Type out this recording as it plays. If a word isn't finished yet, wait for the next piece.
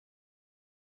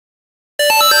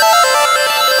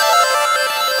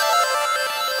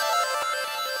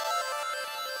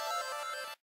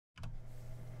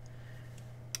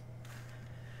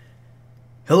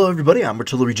Hello everybody, I'm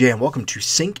Artillery J and welcome to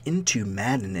Sink into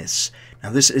Madness.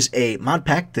 Now this is a mod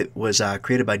pack that was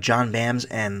created by John Bams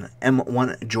and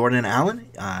M1 Jordan Allen.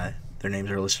 Their names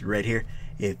are listed right here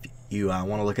if you want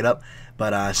to look it up.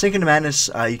 But Sink into Madness,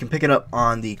 you can pick it up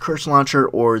on the Curse Launcher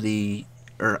or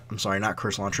I'm sorry, not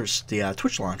Curse Launcher, it's the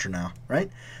Twitch Launcher now, right?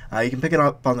 You can pick it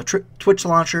up on the Twitch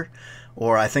Launcher,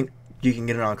 or I think you can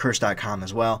get it on curse.com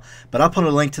as well. But I'll put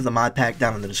a link to the mod pack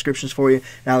down in the descriptions for you.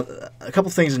 Now, a couple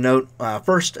things to note.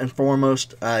 First and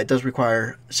foremost, it does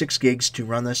require 6 gigs to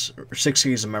run this, or 6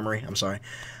 gigs of memory, I'm sorry.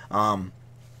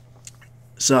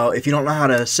 So if you don't know how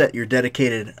to set your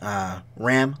dedicated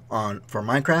RAM for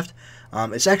Minecraft,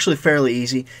 it's actually fairly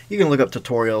easy. You can look up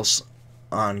tutorials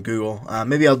on Google.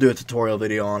 Maybe I'll do a tutorial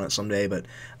video on it someday, but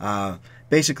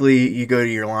basically, you go to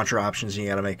your launcher options and you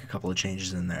got to make a couple of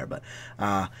changes in there. But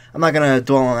I'm not going to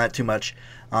dwell on that too much.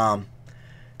 A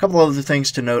couple of other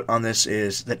things to note on this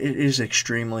is that it is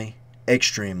extremely,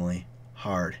 extremely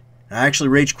hard. And I actually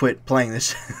rage quit playing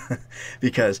this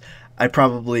because I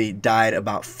probably died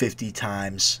about 50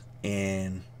 times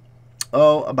in,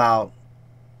 about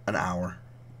an hour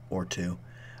or two.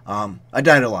 I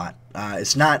died a lot.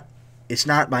 It's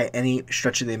not by any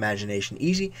stretch of the imagination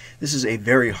easy. This is a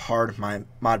very hard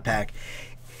mod pack,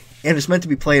 and it's meant to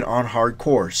be played on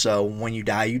hardcore, so when you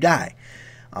die, you die.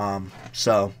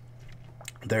 So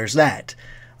there's that.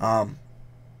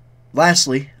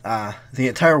 Lastly, the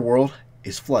entire world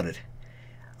is flooded,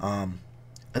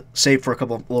 save for a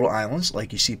couple of little islands,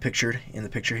 like you see pictured in the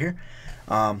picture here.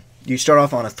 You start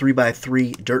off on a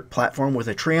 3x3 dirt platform with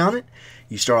a tree on it.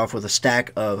 You start off with a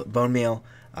stack of bone meal,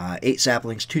 8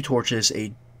 saplings, 2 torches,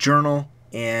 a journal,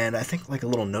 and I think like a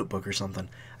little notebook or something.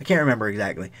 I can't remember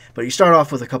exactly. But you start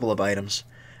off with a couple of items,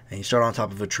 and you start on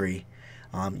top of a tree.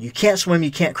 You can't swim,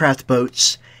 you can't craft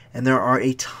boats, and there are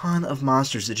a ton of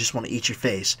monsters that just want to eat your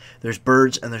face. There's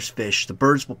birds and there's fish. The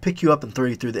birds will pick you up and throw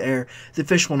you through the air. The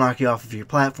fish will knock you off of your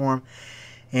platform.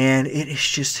 And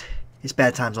it's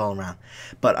bad times all around.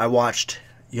 But I watched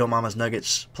Yo Mama's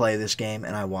Nuggets play this game,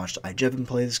 and I watched iJevin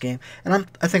play this game, and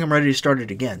I think I'm ready to start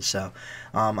it again. So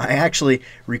I actually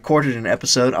recorded an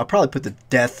episode. I'll probably put the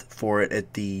death for it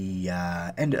at the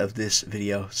end of this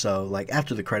video. So like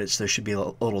after the credits, there should be a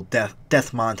little death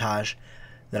montage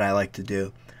that I like to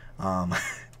do.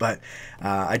 But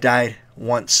I died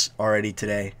once already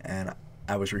today, and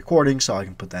I was recording, so I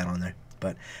can put that on there.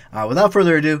 But without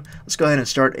further ado, let's go ahead and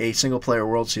start a single player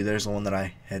world. See, there's the one that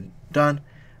I had done.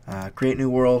 Create new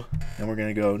world, and we're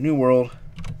going to go new world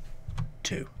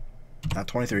 2. Not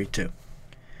 23, 2.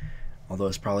 Although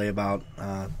it's probably about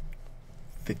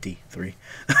 53.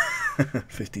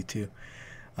 52.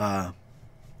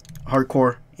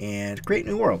 Hardcore, and create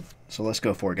new world. So let's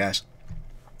go for it, guys.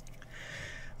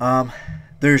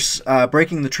 There's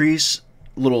breaking the trees.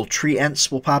 Little tree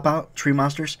ents will pop out, tree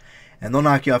monsters, and they'll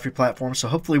knock you off your platform. So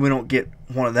hopefully we don't get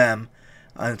one of them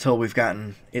until we've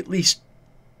gotten at least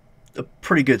a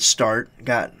pretty good start.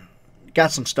 Got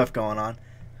some stuff going on.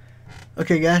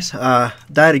 Okay, guys,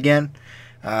 died again.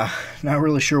 Not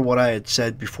really sure what I had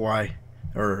said before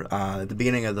at the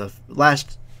beginning of the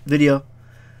last video.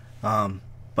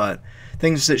 But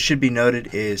things that should be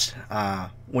noted is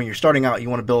when you're starting out, you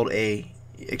want to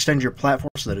extend your platform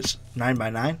so that it's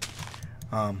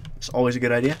 9x9. It's always a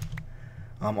good idea.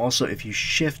 Also, if you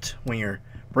shift when you're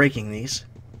breaking these,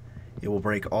 it will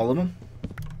break all of them.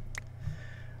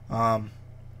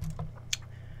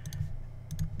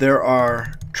 There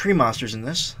are tree monsters in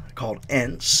this called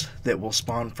Ents that will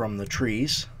spawn from the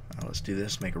trees. Let's do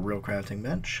this. Make a real crafting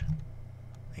bench.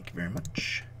 Thank you very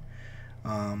much.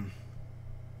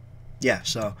 Yeah,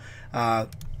 so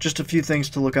just a few things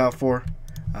to look out for.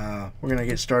 We're going to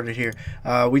get started here.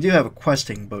 We do have a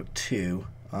questing book too.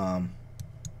 Let's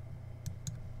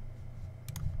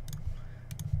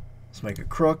make a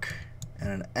crook and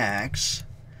an axe.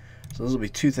 So those will be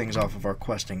 2 things off of our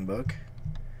questing book.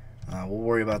 We'll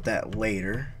worry about that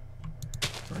later.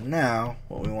 For now,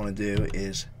 what we want to do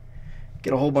is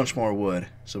get a whole bunch more wood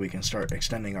so we can start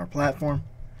extending our platform.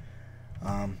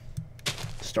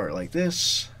 Start like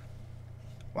this.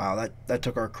 Wow, that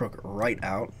took our crook right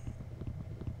out.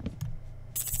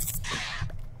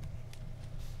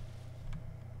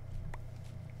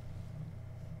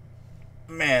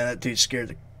 Man, that dude scared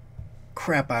the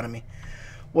crap out of me.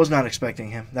 Was not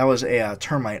expecting him. That was a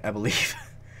termite, I believe.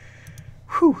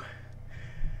 Whew.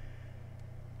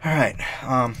 Alright.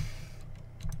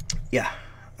 Yeah.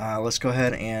 Let's go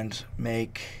ahead and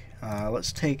make...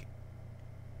 let's take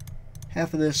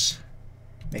half of this,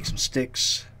 make some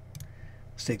sticks.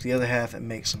 Let's take the other half and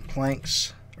make some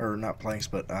planks. Or not planks,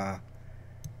 but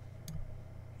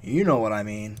you know what I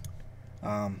mean.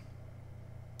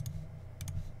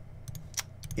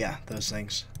 Yeah, those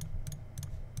things.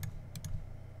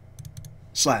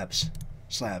 Slabs.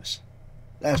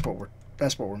 That's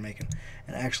what we're making.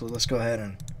 And actually, let's go ahead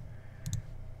and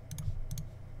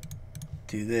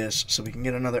do this so we can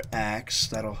get another axe.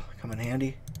 That'll come in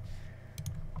handy.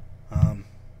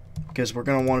 Because we're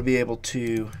going to want to be able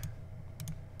to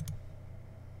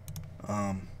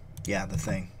yeah, the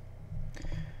thing.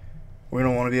 We're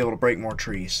going to want to be able to break more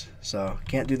trees. So,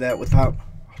 can't do that without...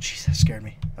 Oh, jeez, that scared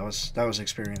me. That was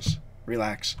experience.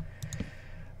 Relax.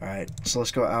 Alright, so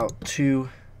let's go out 2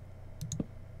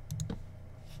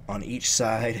 on each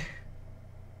side.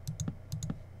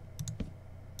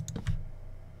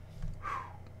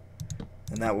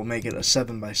 And that will make it a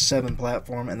 7x7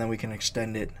 platform, and then we can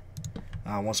extend it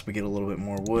once we get a little bit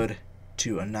more wood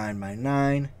to a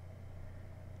 9x9.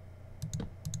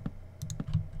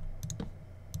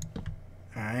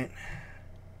 Alright.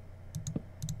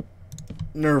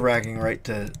 Nerve-wracking right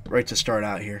to start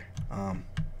out here, to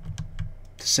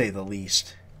say the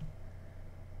least.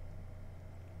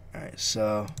 Alright,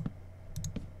 so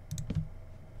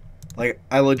like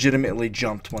I legitimately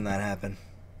jumped when that happened,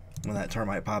 when that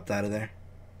termite popped out of there.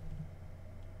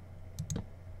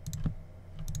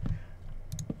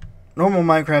 Normal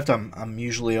Minecraft, I'm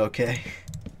usually okay.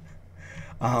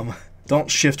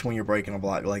 Don't shift when you're breaking a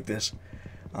block like this,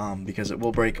 because it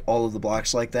will break all of the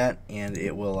blocks like that, and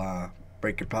it will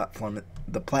break your platform,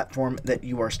 the platform that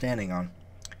you are standing on,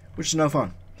 which is no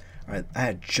fun. All right, I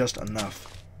had just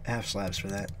enough half slabs for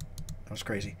that. That was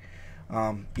crazy.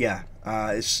 Yeah,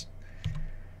 it's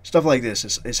stuff like this.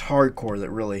 It's hardcore that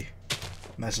really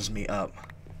messes me up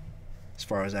as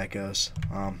far as that goes.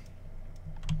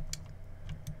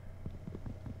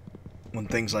 When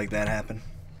things like that happen,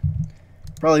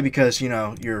 probably because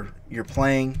you're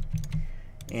playing,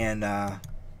 and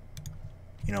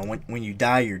when you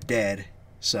die you're dead.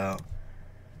 So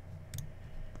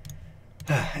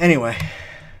anyway,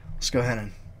 let's go ahead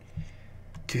and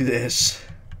do this.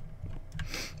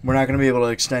 We're not going to be able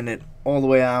to extend it all the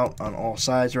way out on all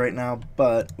sides right now,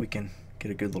 but we can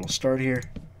get a good little start here.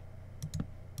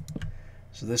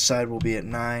 So this side will be at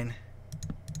 9.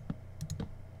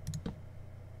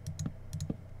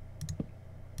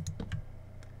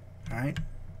 Alright,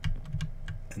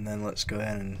 and then let's go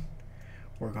ahead and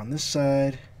work on this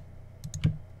side.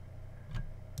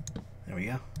 There we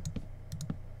go.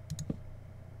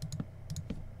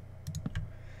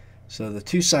 So the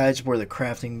 2 sides where the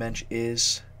crafting bench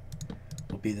is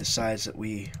will be the sides that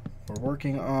we were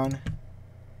working on.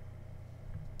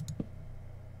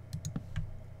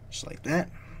 Just like that.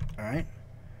 Alright.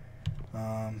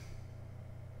 Let's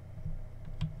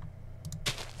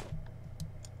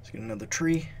get another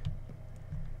tree.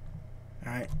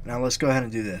 Alright, now let's go ahead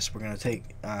and do this. We're going to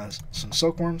take some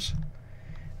silkworms.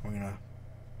 We're going to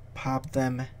pop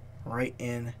them right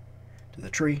in to the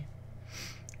tree.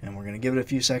 And we're going to give it a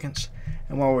few seconds.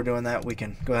 And while we're doing that, we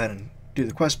can go ahead and do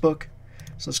the quest book.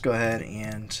 So let's go ahead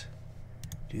and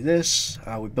do this.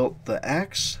 We built the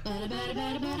axe.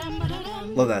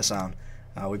 Love that sound.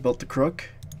 We built the crook.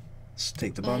 Let's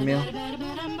take the bone meal.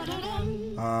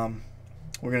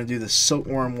 We're going to do the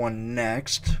silkworm one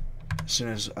next. As soon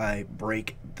as I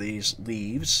break these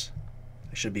leaves,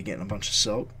 I should be getting a bunch of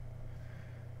silk.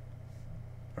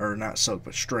 Or not silk,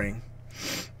 but string.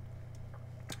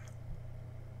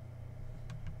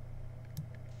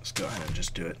 Let's go ahead and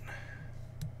just do it.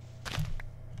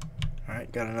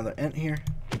 Alright, got another ent here.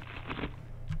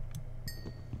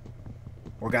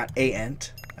 Or got a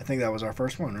ent. I think that was our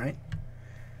first one, right?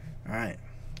 Alright,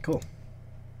 cool.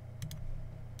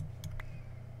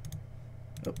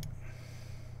 Oh.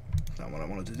 Not what I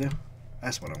wanted to do.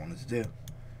 That's what I wanted to do.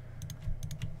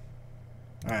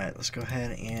 Alright, let's go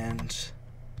ahead and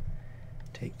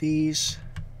take these.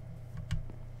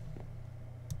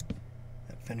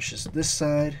 That finishes this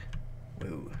side.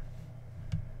 Whoa.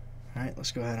 Alright,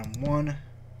 let's go ahead and 1,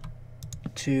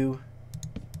 2.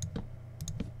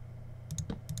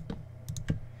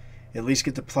 At least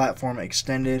get the platform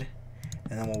extended,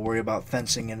 and then we'll worry about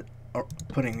fencing and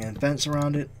putting a fence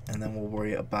around it, and then we'll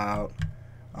worry about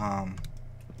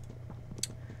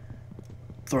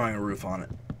throwing a roof on it.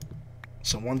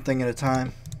 So one thing at a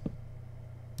time.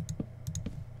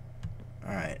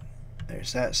 Alright,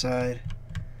 there's that side.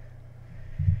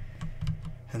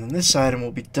 And then this side, and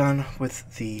we'll be done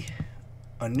with the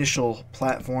initial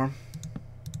platform.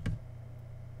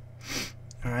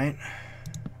 Alright.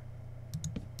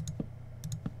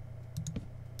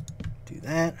 Do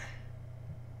that.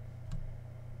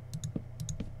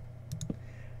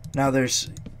 Now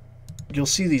you'll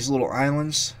see these little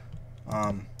islands.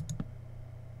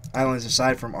 Islands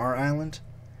aside from our island.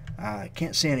 I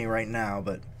can't see any right now,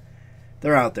 but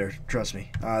they're out there, trust me.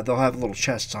 They'll have little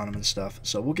chests on them and stuff,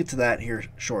 so we'll get to that here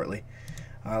shortly.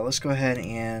 Let's go ahead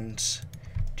and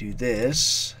do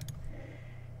this,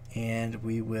 and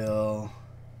we will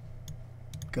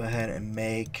go ahead and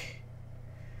make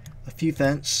a few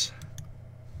fence.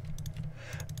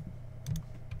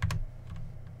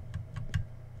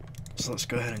 So let's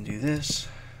go ahead and do this.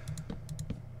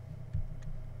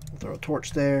 We'll throw a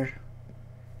torch there,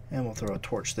 and we'll throw a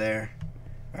torch there.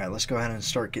 Alright, let's go ahead and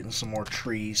start getting some more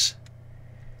trees.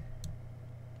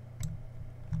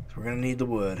 So we're going to need the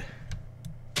wood.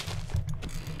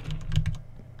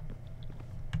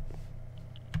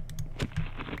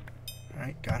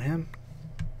 Alright, got him.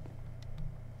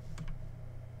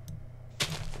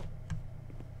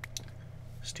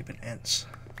 Stupid ants.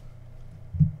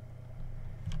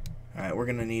 Alright, we're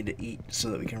going to need to eat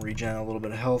so that we can regen a little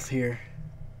bit of health here.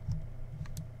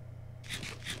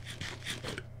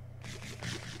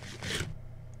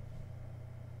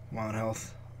 Come on,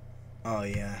 health. Oh,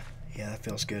 yeah. Yeah, that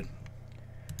feels good.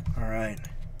 Alright.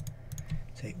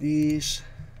 Take these.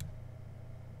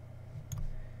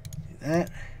 Do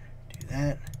that. Do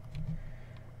that.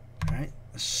 Alright.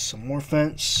 Some more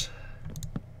fence.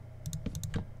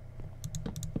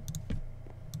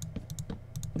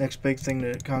 Next big thing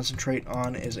to concentrate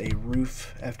on is a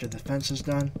roof after the fence is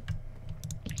done.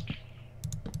 I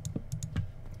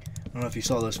don't know if you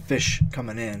saw those fish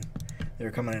coming in. They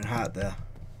were coming in hot though.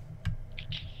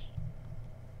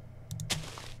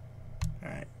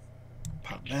 Alright.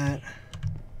 Pop that.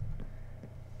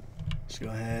 Let's go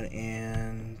ahead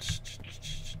and...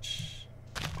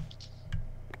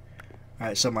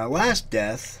 Alright, so my last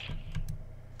death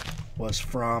was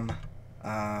from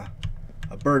a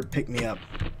bird picked me up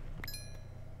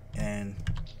and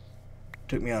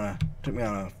took me on a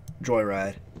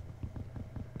joyride.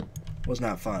 Was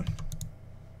not fun.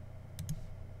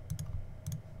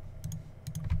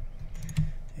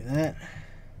 Do that.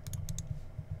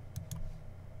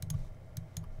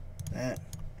 That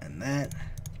and that.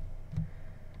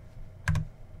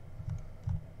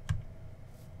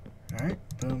 Alright.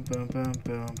 Boom, boom, boom,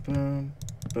 boom, boom.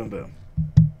 Boom, boom.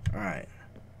 Alright.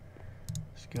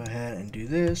 Let's go ahead and do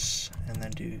this, and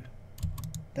then do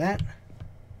that.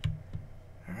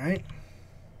 Alright.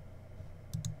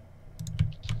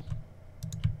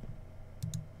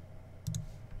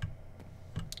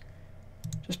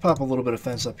 Just pop a little bit of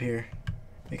fence up here.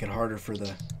 Make it harder for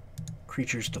the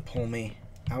creatures to pull me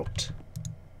out.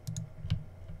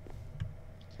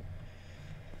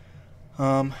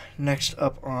 Next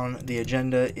up on the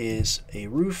agenda is a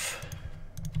roof.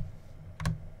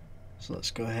 So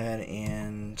let's go ahead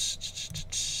and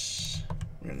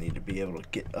we're going to need to be able to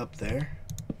get up there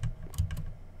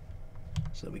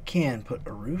so that we can put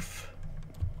a roof.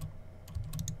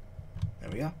 There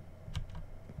we go.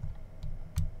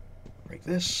 Break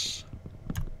this.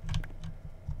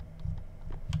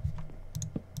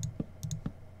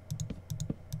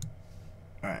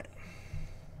 Alright.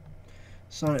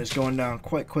 Sun is going down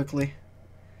quite quickly.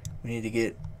 We need to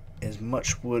get as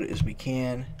much wood as we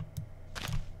can,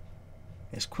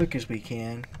 as quick as we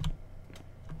can,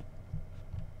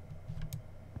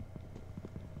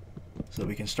 so that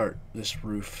we can start this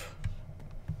roof.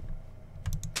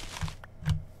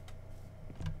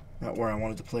 Not where I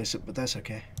wanted to place it, but that's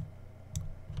okay.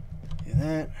 Do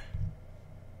that.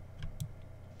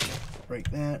 Break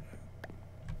that.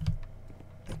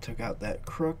 I took out that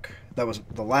crook. That was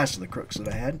the last of the crooks that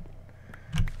I had.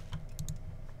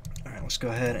 Alright, let's go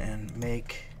ahead and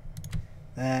make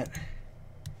that.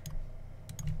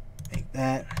 Make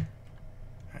that.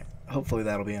 Alright, hopefully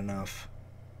that'll be enough.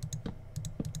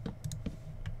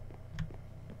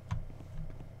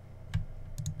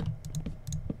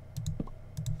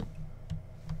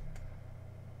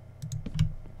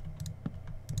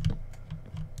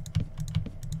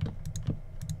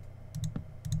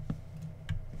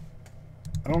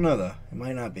 I don't know though, it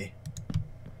might not be.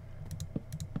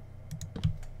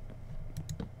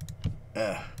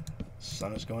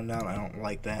 Sun is going down. I don't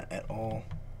like that at all.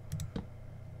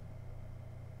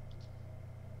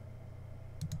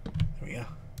 There we go.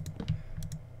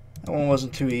 That one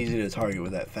wasn't too easy to target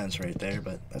with that fence right there,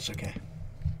 but that's okay.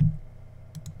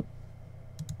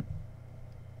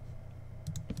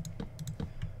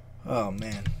 Oh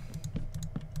man.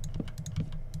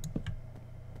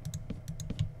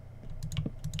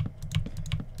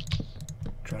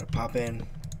 Try to pop in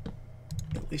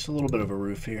at least a little bit of a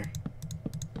roof here.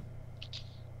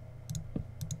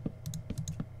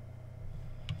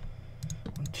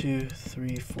 One, 2,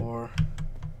 3, 4,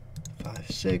 5,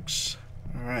 6.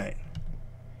 All right,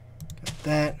 got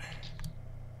that.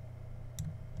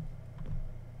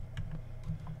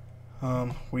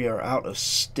 We are out of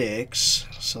sticks,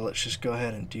 so let's just go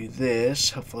ahead and do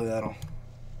this. Hopefully that'll...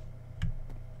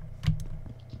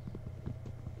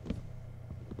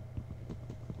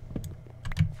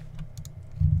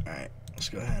 Alright, let's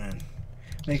go ahead and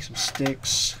make some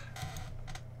sticks.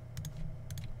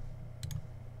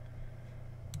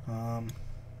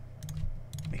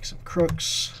 Make some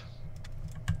crooks.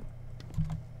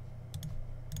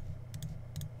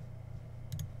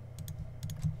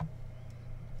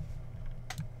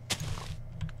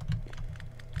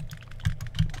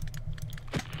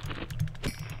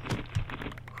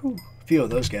 Whew, a few of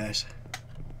those guys.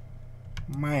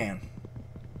 Man.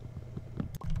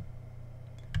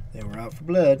 They were out for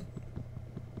blood.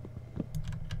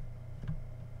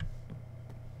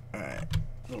 Alright, a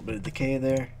little bit of decay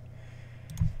there.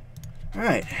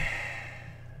 Alright.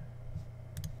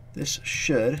 This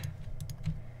should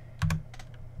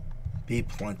be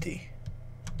plenty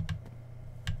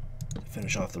to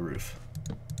finish off the roof.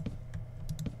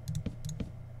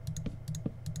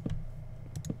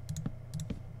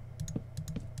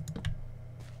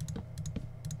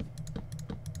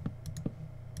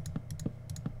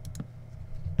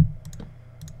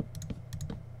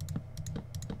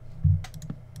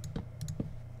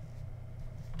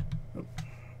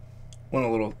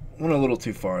 Went a little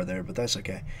too far there, but that's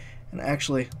okay. And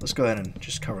actually, let's go ahead and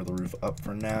just cover the roof up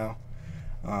for now.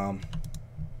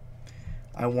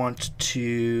 I want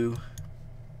to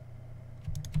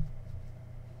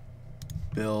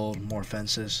build more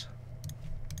fences.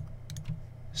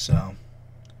 So,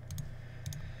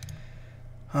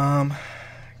 gonna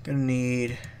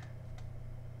need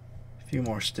a few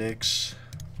more sticks.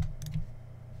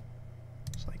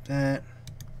 Just like that.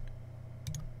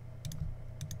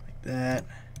 Like that.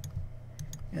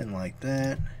 And like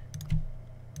that.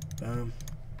 Boom.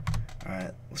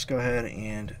 Alright, let's go ahead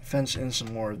and fence in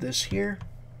some more of this here.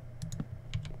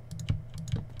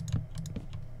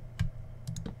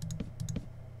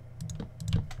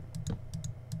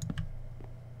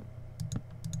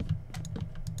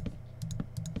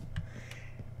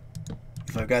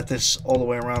 If I've got this all the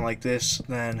way around like this,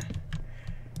 then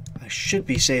I should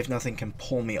be safe. Nothing can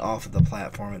pull me off of the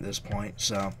platform at this point.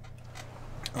 So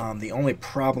the only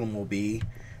problem will be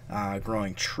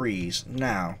growing trees.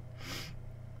 Now,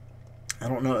 I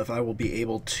don't know if I will be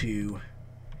able to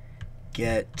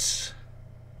get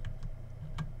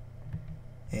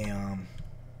a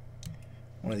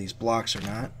one of these blocks or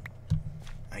not.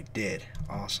 I did.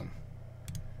 Awesome.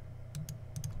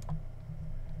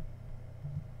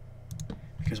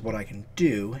 Because what I can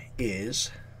do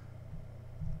is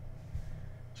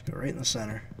just go right in the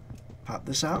center, pop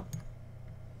this out.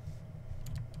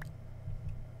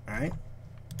 Alright.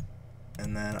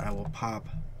 And then I will pop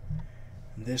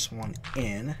this one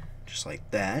in, just like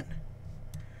that.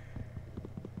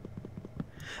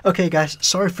 Okay guys,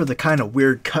 sorry for the kind of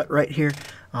weird cut right here.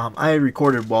 I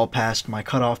recorded well past my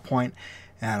cutoff point,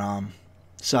 and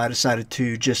so I decided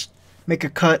to just make a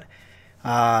cut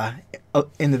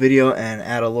in the video and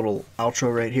add a little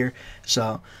outro right here.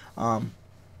 So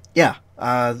yeah,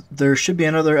 there should be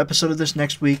another episode of this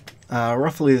next week,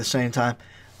 roughly the same time.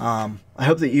 I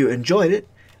hope that you enjoyed it.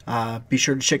 Be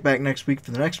sure to check back next week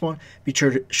for the next one. Be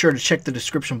sure to check the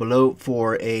description below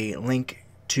for a link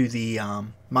to the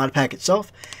mod pack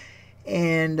itself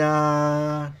and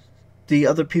the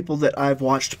other people that I've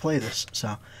watched play this. So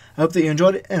I hope that you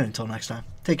enjoyed it, and until next time,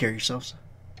 take care of yourselves.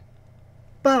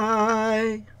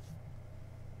 Bye!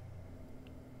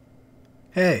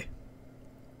 Hey,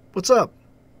 what's up?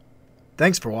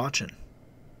 Thanks for watching.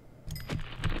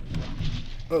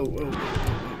 Oh.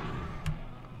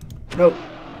 Nope.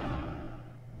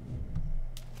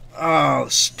 Oh,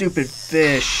 stupid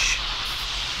fish.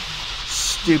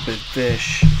 Stupid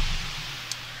fish.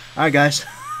 Alright, guys.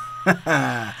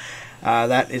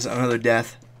 That is another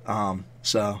death.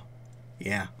 So,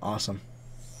 yeah, awesome.